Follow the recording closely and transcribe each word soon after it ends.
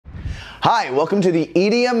Hi, welcome to the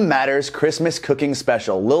EDM Matters Christmas cooking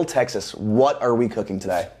special. Lil Texas, what are we cooking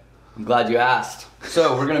today? I'm glad you asked.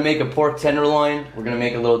 So we're gonna make a pork tenderloin. We're gonna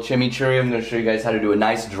make a little chimichurri. I'm gonna show you guys how to do a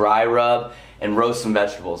nice dry rub and roast some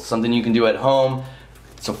vegetables. Something you can do at home.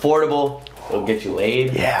 It's affordable. It'll get you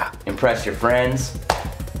laid. Yeah. Impress your friends.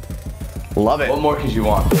 Love it. What more could you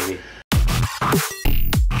want, baby?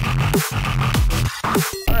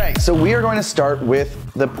 So we are going to start with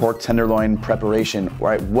the pork tenderloin preparation.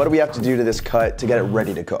 Right, what do we have to do to this cut to get it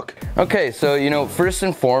ready to cook? Okay, so first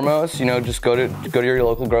and foremost, just go to your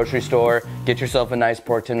local grocery store, get yourself a nice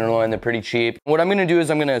pork tenderloin. They're pretty cheap. What I'm gonna do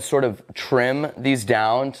is I'm gonna sort of trim these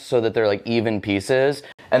down so that they're like even pieces,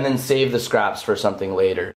 and then save the scraps for something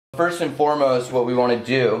later. First and foremost, what we want to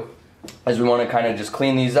do is we want to kind of just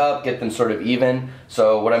clean these up, get them sort of even.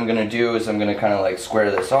 So what I'm gonna do is I'm gonna kind of like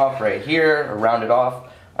square this off right here, or round it off,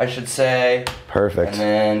 I should say. Perfect. And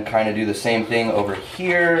then kind of do the same thing over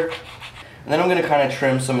here. And then I'm going to kind of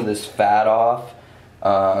trim some of this fat off,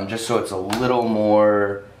 just so it's a little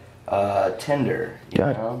more tender. You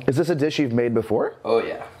know? Is this a dish you've made before? Oh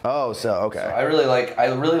yeah. Oh, so okay. So I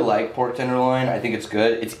really like pork tenderloin. I think it's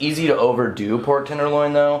good. It's easy to overdo pork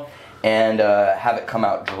tenderloin though, and have it come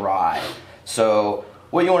out dry. So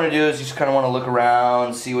what you want to do is you just kind of want to look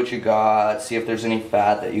around, see what you got, see if there's any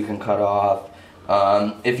fat that you can cut off.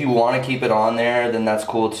 If you want to keep it on there, then that's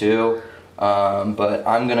cool too. But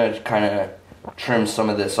I'm gonna kind of trim some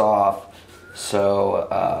of this off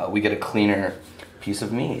so we get a cleaner piece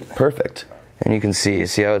of meat. Perfect. And you can see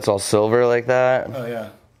how it's all silver like that. Oh yeah.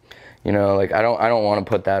 Like I don't want to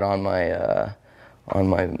put that on my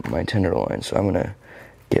tenderloin, so I'm gonna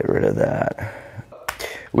get rid of that.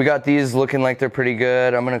 We got these looking like they're pretty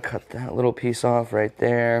good. I'm gonna cut that little piece off right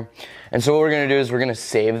there. And so what we're gonna do is we're gonna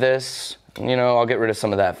save this. I'll get rid of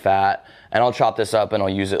some of that fat, and I'll chop this up and I'll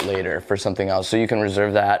use it later for something else. So you can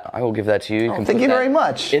reserve that. I will give that to you. Thank you very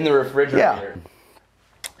much. In the refrigerator. Yeah.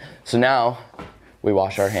 So now we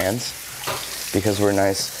wash our hands because we're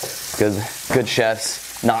nice, good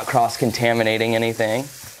chefs, not cross-contaminating anything.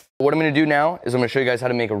 What I'm gonna do now is I'm gonna show you guys how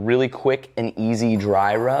to make a really quick and easy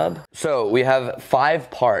dry rub. So we have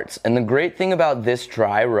 5 parts, and the great thing about this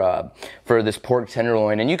dry rub for this pork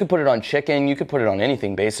tenderloin, and you could put it on chicken, you could put it on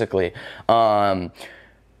anything basically,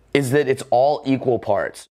 is that it's all equal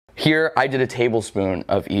parts. Here I did a tablespoon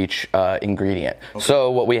of each ingredient. Okay.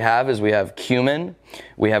 So what we have is we have cumin,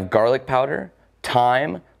 we have garlic powder,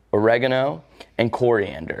 thyme, oregano, and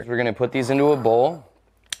coriander. We're gonna put these into a bowl,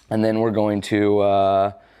 and then we're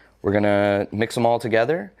gonna mix them all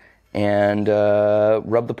together and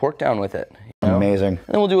rub the pork down with it. Amazing. And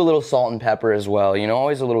then we'll do a little salt and pepper as well.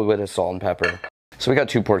 Always a little bit of salt and pepper. So we got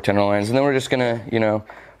 2 pork tenderloins, and then we're just gonna,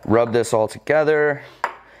 rub this all together,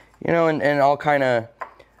 and I'll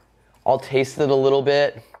taste it a little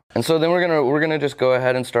bit. And so then we're gonna just go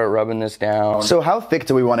ahead and start rubbing this down. So how thick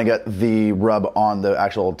do we want to get the rub on the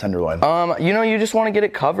actual tenderloin? You just want to get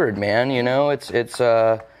it covered, man.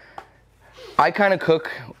 I kind of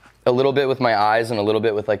cook a little bit with my eyes and a little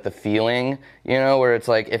bit with like the feeling, where it's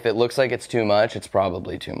like if it looks like it's too much, it's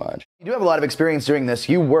probably too much. You do have a lot of experience doing this.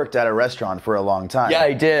 You worked at a restaurant for a long time. Yeah,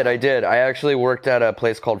 I did. I actually worked at a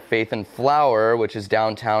place called Faith and Flour, which is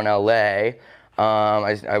downtown LA.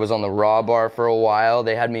 I was on the raw bar for a while.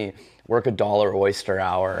 They had me work a $1 oyster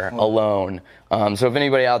hour alone. So if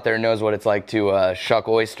anybody out there knows what it's like to shuck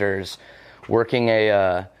oysters, working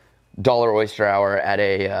a $1 oyster hour at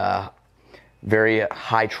a very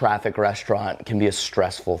high traffic restaurant can be a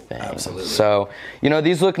stressful thing. Absolutely. So,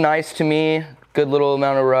 these look nice to me. Good little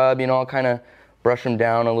amount of rub, I'll kind of brush them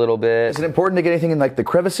down a little bit. Is it important to get anything in like the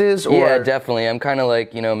crevices? Or? Yeah, definitely. I'm kind of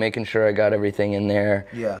like, making sure I got everything in there.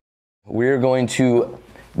 Yeah. We're going to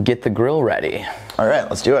get the grill ready. All right,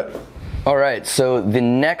 let's do it. All right, so the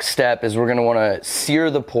next step is we're gonna wanna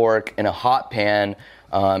sear the pork in a hot pan.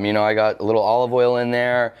 I got a little olive oil in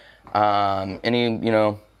there. Any,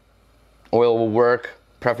 oil will work,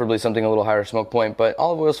 preferably something a little higher smoke point, but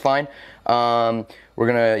olive oil's fine. We're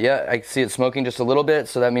gonna, I see it smoking just a little bit,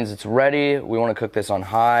 so that means it's ready. We wanna cook this on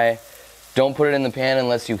high. Don't put it in the pan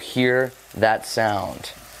unless you hear that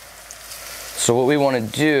sound. So what we wanna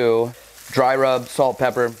do, dry rub, salt,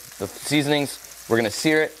 pepper, the seasonings, we're gonna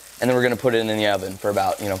sear it, and then we're gonna put it in the oven for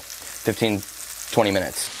about, 15, 20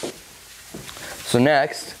 minutes. So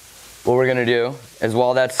next, what we're gonna do is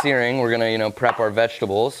while that's searing, we're gonna, prep our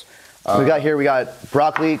vegetables. We got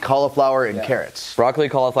broccoli, cauliflower, and carrots. Broccoli,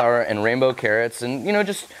 cauliflower, and rainbow carrots, and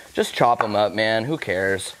just chop them up, man. Who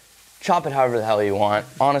cares? Chop it however the hell you want.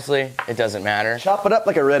 Honestly, it doesn't matter. Chop it up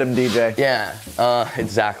like a rhythm DJ. Yeah,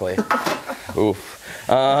 exactly. Oof.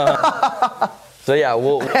 So yeah,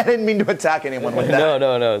 I didn't mean to attack anyone with that.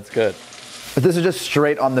 No, it's good. But this is just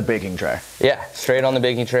straight on the baking tray. Yeah, straight on the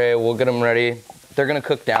baking tray. We'll get them ready. They're gonna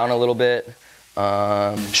cook down a little bit.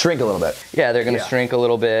 Shrink a little bit. Yeah, they're gonna shrink a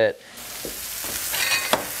little bit.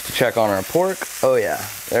 To check on our pork. Oh yeah,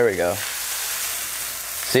 there we go.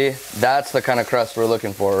 See, that's the kind of crust we're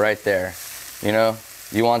looking for right there. You know,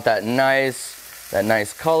 you want that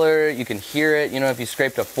nice color. You can hear it. You know, if you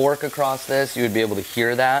scraped a fork across this, you would be able to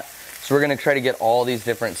hear that. So we're gonna try to get all these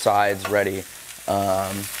different sides ready.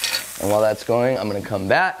 And while that's going, I'm gonna come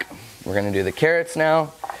back. We're gonna do the carrots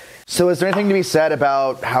now. So is there anything to be said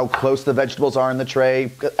about how close the vegetables are in the tray?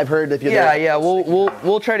 I've heard if you're yeah,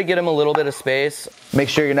 we'll try to get them a little bit of space. Make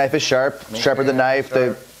sure your knife is sharp. Sharper the knife.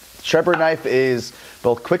 The sharper knife is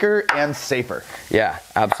both quicker and safer. Yeah,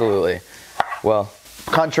 absolutely. Well,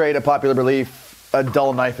 contrary to popular belief, a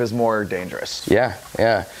dull knife is more dangerous. Yeah.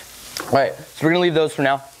 All right, so we're gonna leave those for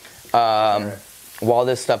now. While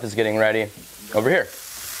this stuff is getting ready over here.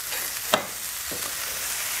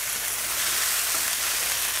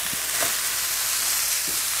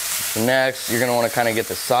 So next, you're gonna wanna kinda get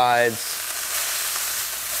the sides,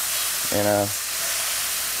 you know.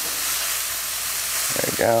 There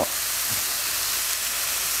you go.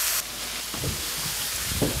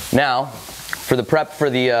 Now, for the prep for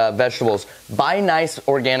the vegetables, buy nice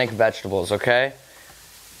organic vegetables, okay?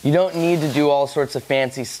 You don't need to do all sorts of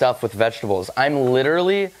fancy stuff with vegetables. I'm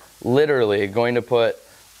literally going to put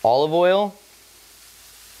olive oil,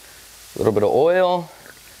 a little bit of oil,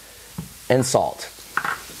 and salt.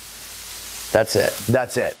 That's it.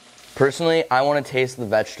 That's it. Personally, I want to taste the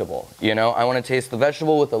vegetable, you know? I want to taste the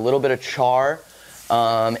vegetable with a little bit of char,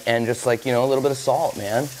 and just like, you know, a little bit of salt,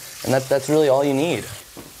 man. And that's really all you need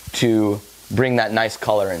to bring that nice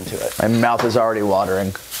color into it. My mouth is already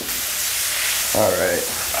watering. All right.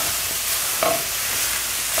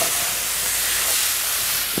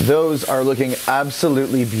 Those are looking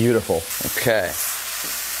absolutely beautiful. Okay.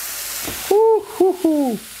 Woo, hoo,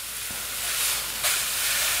 hoo.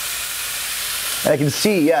 And I can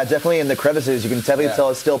see, yeah, definitely in the crevices, you can definitely tell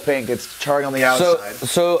it's still pink. It's charring on the outside.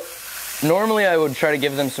 So normally I would try to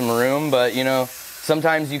give them some room, but you know,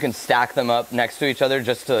 sometimes you can stack them up next to each other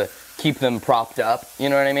just to keep them propped up. You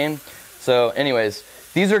know what I mean? So anyways,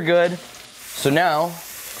 these are good. So now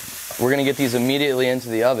we're gonna get these immediately into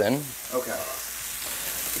the oven. Okay.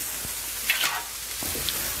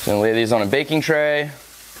 So I'm gonna lay these on a baking tray.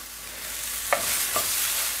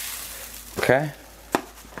 Okay.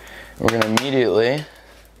 We're gonna immediately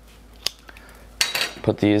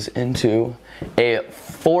put these into a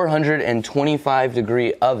 425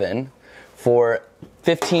 degree oven for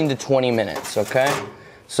 15 to 20 minutes, okay?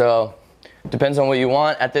 So, depends on what you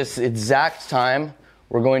want. At this exact time,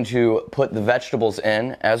 we're going to put the vegetables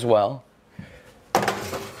in as well.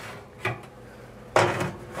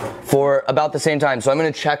 For about the same time. So I'm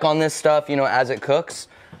gonna check on this stuff, you know, as it cooks.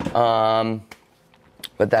 But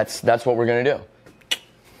that's what we're gonna do.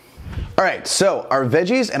 All right, so our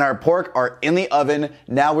veggies and our pork are in the oven.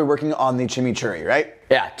 Now we're working on the chimichurri, right?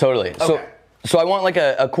 Yeah, totally. Okay. So I want like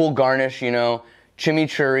a cool garnish, you know.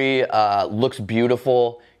 Chimichurri looks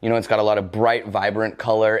beautiful. You know, it's got a lot of bright, vibrant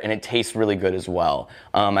color, and it tastes really good as well.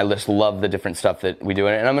 I just love the different stuff that we do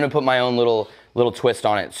in it, and I'm gonna put my own little twist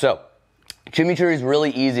on it. So, chimichurri is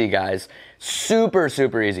really easy, guys. Super,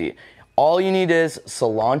 super easy. All you need is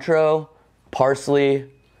cilantro, parsley,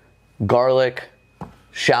 garlic,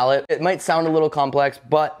 shallot. It might sound a little complex,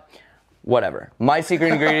 but whatever. My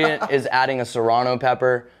secret ingredient is adding a serrano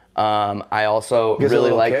pepper. I also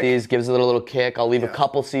really like these. Gives it a little kick. I'll leave a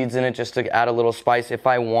couple seeds in it just to add a little spice if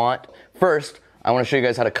I want. First, I want to show you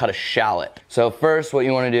guys how to cut a shallot. So first, what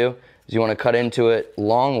you want to do is you want to cut into it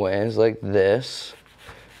long ways like this.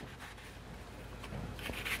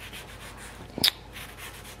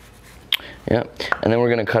 Yep. And then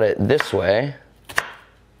we're going to cut it this way.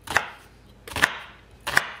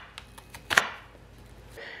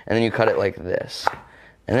 And then you cut it like this.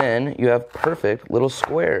 And then you have perfect little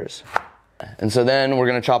squares. And so then we're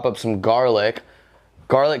gonna chop up some garlic.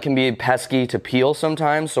 Garlic can be pesky to peel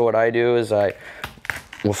sometimes, so what I do is I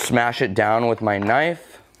will smash it down with my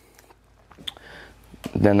knife.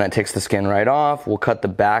 Then that takes the skin right off. We'll cut the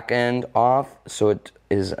back end off so it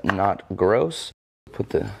is not gross. Put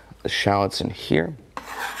the shallots in here.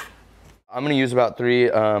 I'm gonna use about 3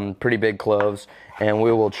 pretty big cloves, and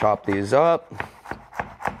we will chop these up.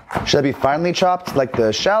 Should that be finely chopped like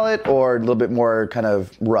the shallot or a little bit more kind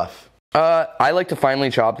of rough? I like to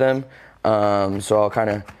finely chop them, so I'll kind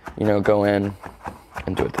of, you know, go in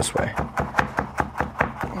and do it this way.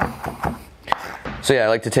 So yeah, I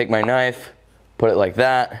like to take my knife, put it like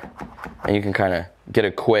that, and you can kind of get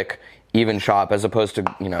a quick, even chop as opposed to,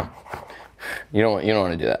 you know, You don't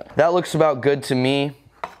want to do that. That looks about good to me.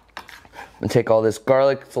 I'm gonna take all this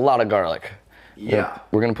garlic. It's a lot of garlic. Yeah.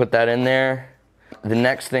 We're gonna put that in there. The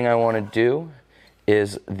next thing I want to do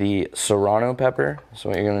is the serrano pepper. So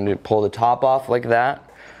what you're gonna do, pull the top off like that.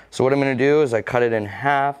 So what I'm gonna do is I cut it in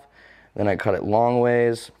half, then I cut it long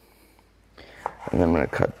ways, and then I'm gonna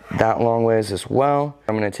cut that long ways as well.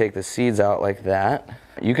 I'm gonna take the seeds out like that.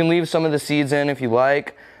 You can leave some of the seeds in if you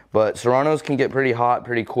like, but serranos can get pretty hot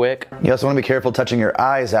pretty quick. You also want to be careful touching your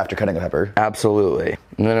eyes after cutting a pepper. Absolutely.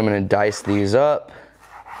 And then I'm gonna dice these up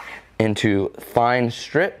into fine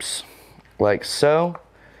strips, like so.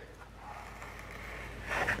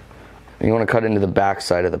 You wanna cut into the back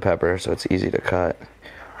side of the pepper so it's easy to cut.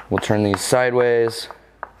 We'll turn these sideways,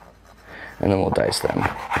 and then we'll dice them.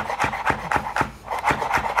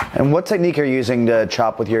 And what technique are you using to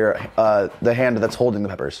chop with your the hand that's holding the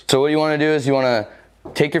peppers? So what you want to do is you want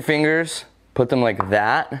to take your fingers, put them like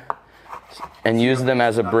that, and use them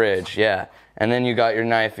as a bridge, yeah. And then you got your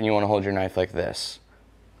knife, and you want to hold your knife like this,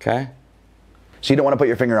 okay? So you don't want to put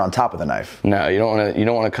your finger on top of the knife? No, you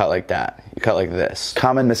don't want to cut like that. You cut like this.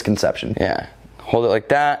 Common misconception. Yeah. Hold it like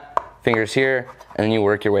that, fingers here, and then you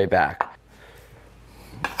work your way back.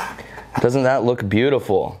 Doesn't that look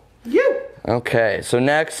beautiful? Yeah. Okay, so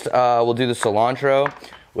next we'll do the cilantro.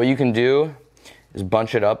 What you can do is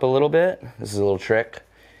bunch it up a little bit. This is a little trick.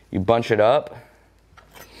 You bunch it up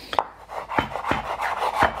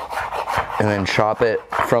and then chop it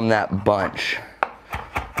from that bunch.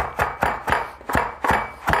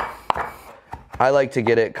 I like to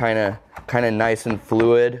get it kind of nice and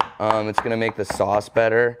fluid. It's gonna make the sauce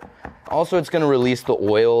better. Also, it's gonna release the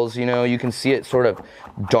oils. You know, you can see it sort of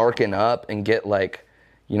darken up and get like,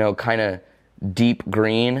 you know, kind of deep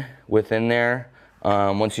green within there.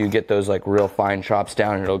 Once you get those like real fine chops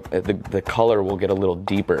down, the color will get a little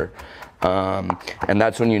deeper, and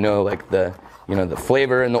that's when you know like the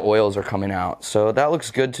flavor and the oils are coming out. So that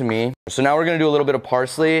looks good to me. So now we're gonna do a little bit of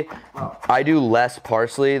parsley. I do less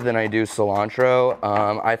parsley than I do cilantro.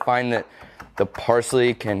 I find that the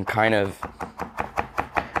parsley can kind of,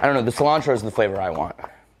 I don't know, the cilantro is the flavor I want.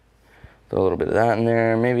 Throw a little bit of that in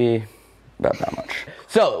there, maybe about that much.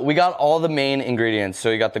 So we got all the main ingredients. So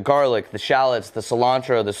you got the garlic, the shallots, the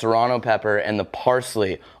cilantro, the serrano pepper, and the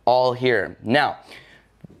parsley all here. Now,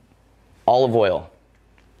 olive oil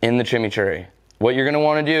in the chimichurri. What you're gonna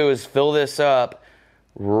wanna do is fill this up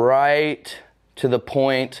right to the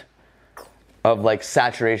point of like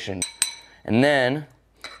saturation. And then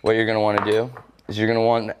what you're gonna wanna do is you're gonna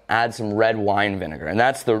want to add some red wine vinegar. And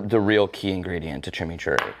that's the real key ingredient to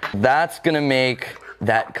chimichurri. That's gonna make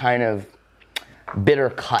that kind of bitter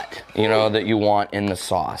cut, you know, that you want in the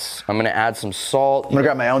sauce. I'm gonna add some salt. I'm gonna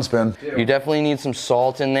grab my own spoon. You definitely need some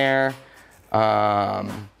salt in there. And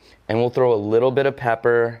we'll throw a little bit of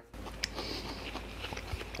pepper.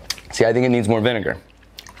 See, I think it needs more vinegar.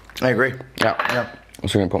 I agree. Yeah.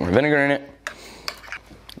 So we're gonna put more vinegar in it.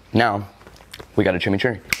 Now, we got a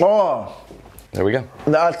chimichurri. Oh. There we go.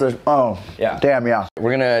 That's the, oh. Yeah. Damn, yeah.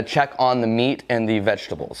 We're gonna check on the meat and the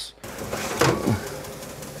vegetables.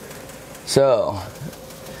 So,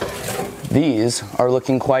 these are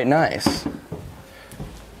looking quite nice.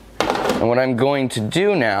 And what I'm going to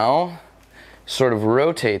do now, sort of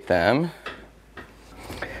rotate them.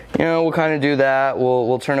 You know, we'll kind of do that.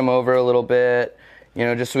 We'll turn them over a little bit, you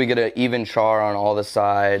know, just so we get an even char on all the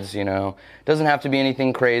sides, you know. Doesn't have to be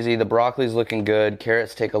anything crazy. The broccoli's looking good.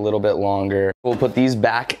 Carrots take a little bit longer. We'll put these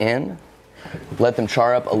back in, let them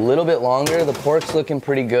char up a little bit longer. The pork's looking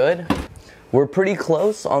pretty good. We're pretty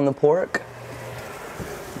close on the pork.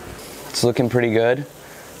 It's looking pretty good.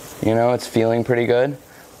 You know, it's feeling pretty good.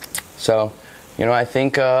 So, you know, I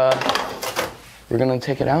think we're gonna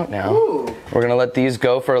take it out now. Ooh. We're gonna let these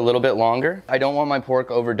go for a little bit longer. I don't want my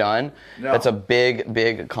pork overdone. No. That's a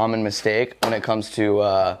big common mistake when it comes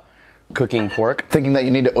to cooking pork. Thinking that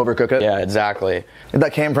you need to overcook it? Yeah, exactly.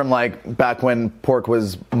 That came from like back when pork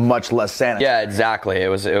was much less sanitary. Yeah, exactly. It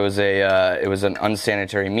was an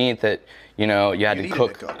unsanitary meat that, you know, you had to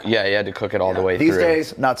cook. Yeah, you had to cook it all the way through. These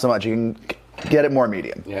days, not so much. You can get it more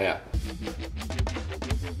medium. Yeah.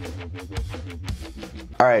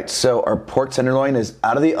 All right, so our pork tenderloin is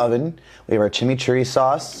out of the oven. We have our chimichurri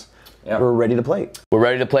sauce. Yep. We're ready to plate. We're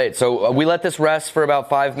ready to plate. So we let this rest for about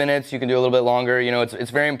 5 minutes. You can do a little bit longer. You know,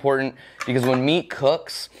 it's very important because when meat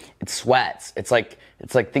cooks, it sweats. It's like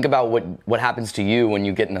think about what happens to you when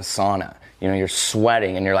you get in a sauna. You know, you're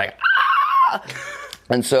sweating and you're like, ah!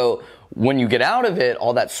 And so when you get out of it,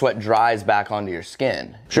 all that sweat dries back onto your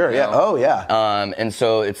skin. Sure, yeah. Oh, yeah. And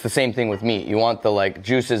so it's the same thing with meat. You want the like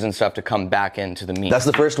juices and stuff to come back into the meat. That's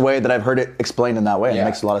the first way that I've heard it explained in that way. Yeah. It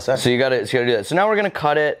makes a lot of sense. So you gotta do that. So now we're gonna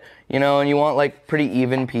cut it. you know, and you want like pretty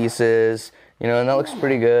even pieces, you know, and that looks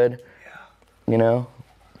pretty good, you know.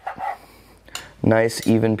 Nice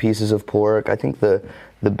even pieces of pork. I think the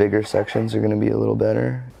bigger sections are gonna be a little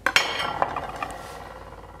better.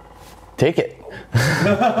 Take it.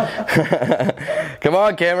 Come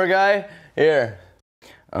on, camera guy. Here.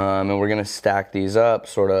 And we're gonna stack these up,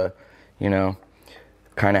 sort of, you know,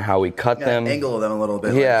 kind of how we cut them. Angle them a little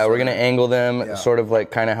bit. Yeah, we're gonna angle them, sort of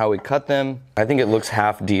like kind of how we cut them. I think it looks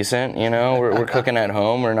half decent, you know. We're cooking at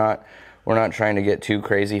home. We're not trying to get too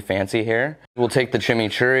crazy fancy here. We'll take the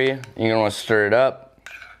chimichurri. You're gonna want to stir it up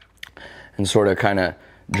and sort of kind of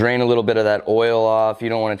drain a little bit of that oil off. You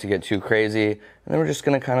don't want it to get too crazy. And then we're just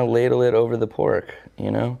gonna kind of ladle it over the pork,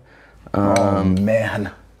 you know. Oh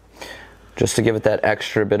man. Just to give it that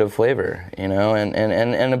extra bit of flavor, you know,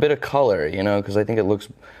 and a bit of color, you know, because I think it looks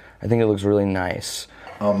really nice.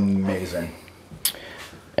 Amazing.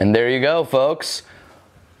 And there you go, folks.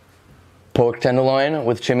 Pork tenderloin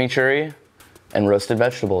with chimichurri and roasted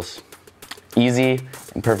vegetables. Easy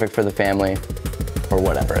and perfect for the family or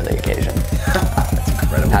whatever the occasion. That's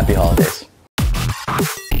incredible. Happy holidays.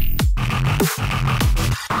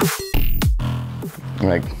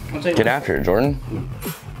 Like, get after it, Jordan.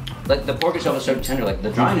 Like the pork itself is so tender, like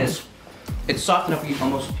the dryness, it's soft enough you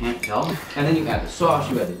almost can't tell. And then you add the sauce,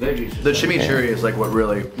 you add the veggies. The chimichurri is like what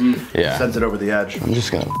really sends it over the edge. I'm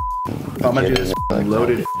just gonna. I'm gonna do this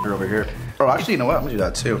loaded over here. Oh, actually, you know what? I'm gonna do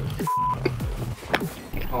that too.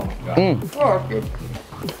 Oh my god. Oh, that's good.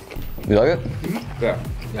 You like it? Yeah.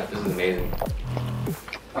 Yeah, this is amazing.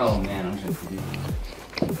 Oh man, I'm just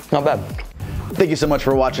gonna Not bad. Thank you so much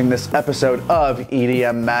for watching this episode of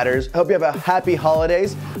EDM Matters. Hope you have a happy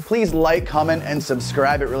holidays. Please like, comment, and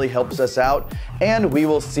subscribe. It really helps us out. And we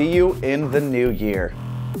will see you in the new year.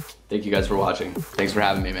 Thank you guys for watching. Thanks for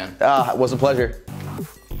having me, man. It was a pleasure.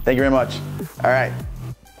 Thank you very much. All right.